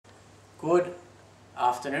Good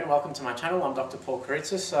afternoon, welcome to my channel. I'm Dr. Paul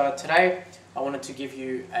Karitsis. Today I wanted to give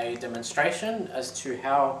you a demonstration as to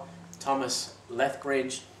how Thomas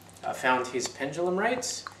Lethbridge found his pendulum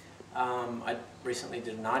rates. I recently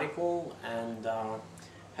did an article and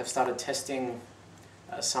have started testing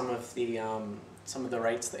some of the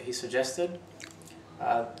rates that he suggested.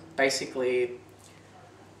 Basically,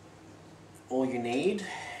 all you need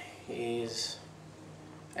is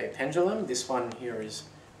a pendulum. This one here is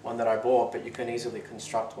one that I bought, but you can easily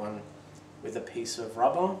construct one with a piece of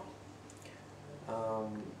rubber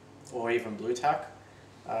or even blue tack.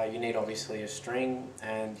 You need obviously a string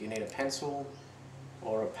and you need a pencil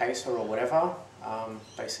or a pacer or whatever,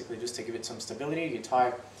 basically just to give it some stability. You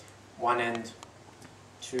tie one end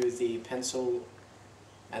to the pencil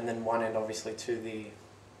and then one end obviously to the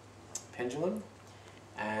pendulum,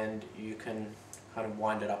 and you can kind of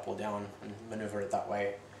wind it up or down and maneuver it that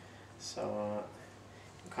way. So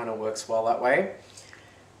it kind of works well that way.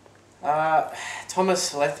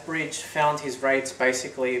 Thomas Lethbridge found his rates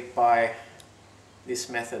basically by this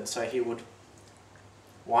method. So he would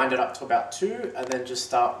wind it up to about 2 and then just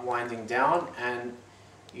start winding down, and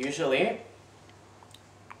usually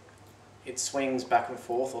it swings back and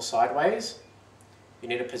forth or sideways. You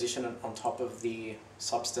need to position it on top of the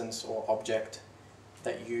substance or object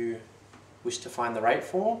that you wish to find the rate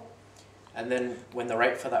for, and then when the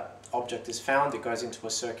rate for that object is found, it goes into a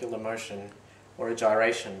circular motion or a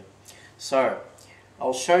gyration. So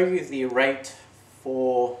I'll show you the rate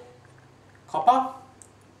for copper,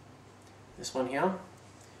 this one here.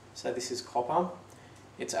 So this is copper.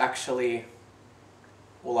 It's actually,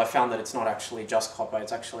 well, I found that it's not actually just copper,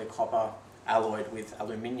 it's actually copper alloyed with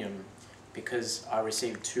aluminium, because I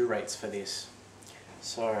received 2 rates for this.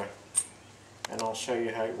 So, and I'll show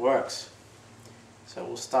you how it works. So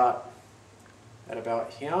we'll start at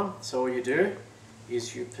about here. So all you do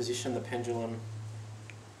is you position the pendulum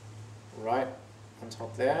right on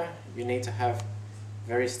top there. You need to have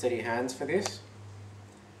very steady hands for this.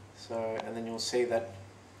 So, and then you'll see that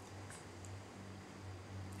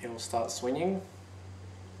it will start swinging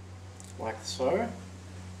like so.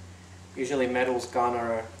 Usually metals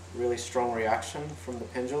garner a really strong reaction from the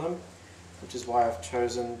pendulum, which is why I've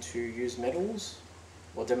chosen to use metals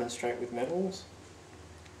or demonstrate with metals.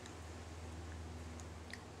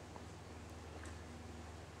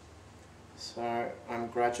 So I'm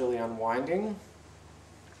gradually unwinding.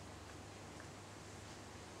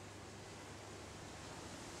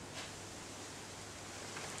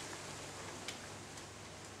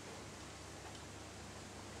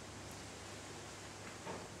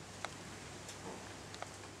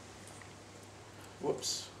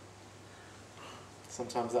 Whoops.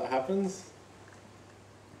 Sometimes that happens,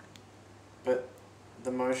 but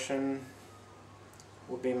the motion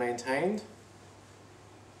will be maintained.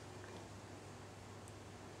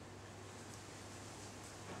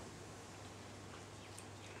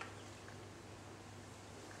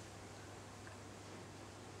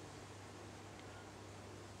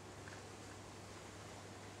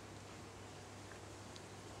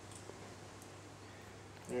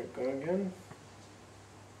 There we go again.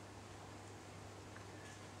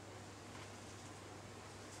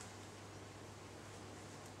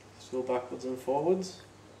 Still backwards and forwards.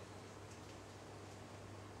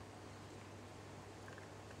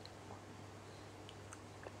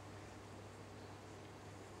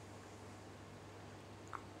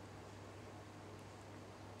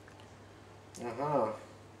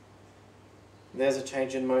 There's a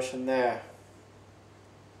change in motion there.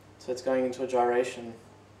 So it's going into a gyration.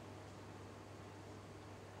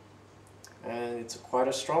 And it's quite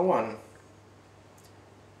a strong one,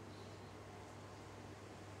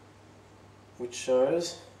 which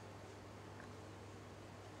shows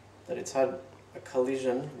that it's had a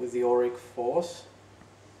collision with the auric force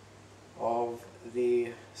of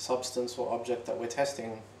the substance or object that we're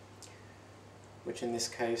testing, which in this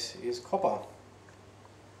case is copper.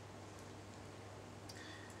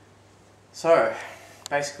 So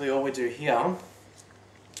basically all we do here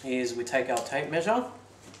is we take our tape measure,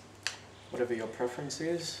 whatever your preference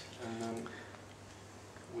is, and then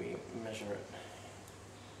we measure it.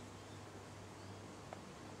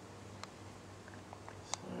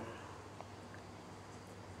 So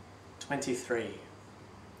 23. It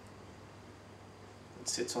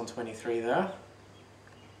sits on 23 there.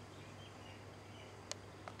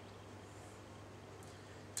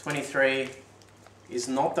 23 is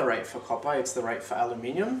not the rate for copper, it's the rate for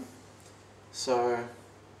aluminium. So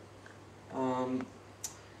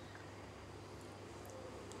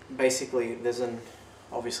basically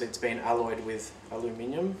obviously it's been alloyed with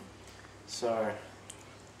aluminium, so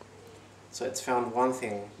So it's found one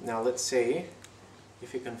thing. Now let's see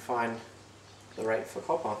if you can find the rate for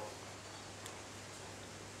copper.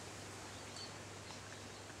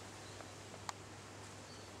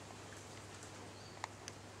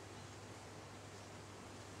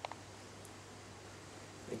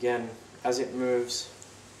 Again, as it moves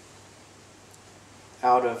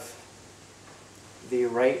out of the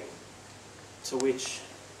rate to which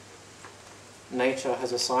nature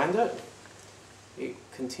has assigned it, it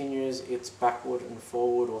continues its backward and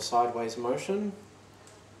forward or sideways motion.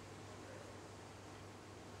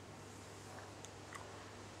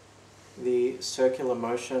 The circular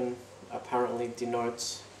motion apparently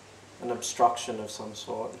denotes an obstruction of some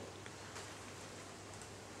sort.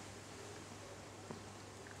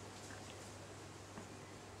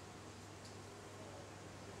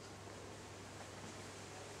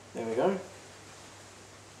 There we go.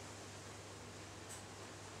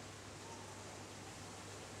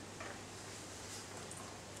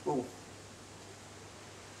 Ooh.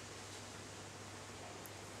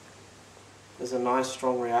 There's a nice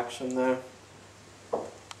strong reaction there.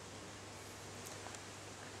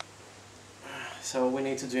 So what we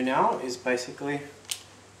need to do now is basically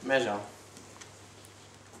measure.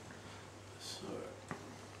 So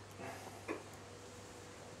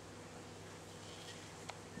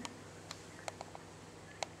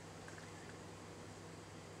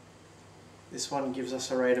this one gives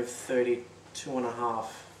us a rate of 32.5.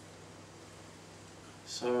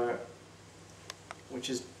 So, which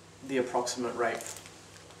is the approximate rate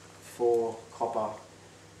for copper.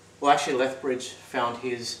 Well, actually Lethbridge found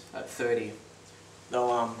his at 30.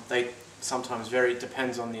 Though they sometimes vary, it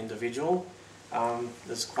depends on the individual.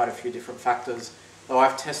 There's quite a few different factors. Though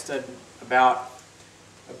I've tested about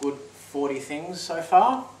a good 40 things so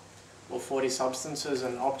far, or 40 substances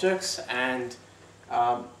and objects, and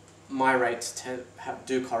my rates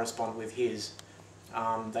do correspond with his.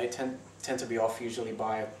 They tend to be off usually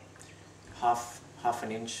by half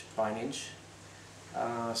an inch by an inch.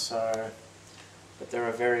 But there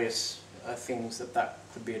are various things that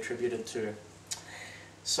could be attributed to.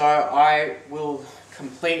 So I will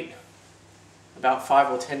complete about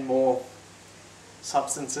 5 or 10 more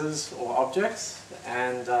substances or objects,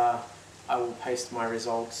 and I will paste my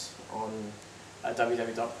results on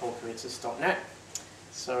www.paulkaritsis.net.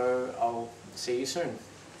 So I'll see you soon.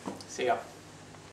 See ya.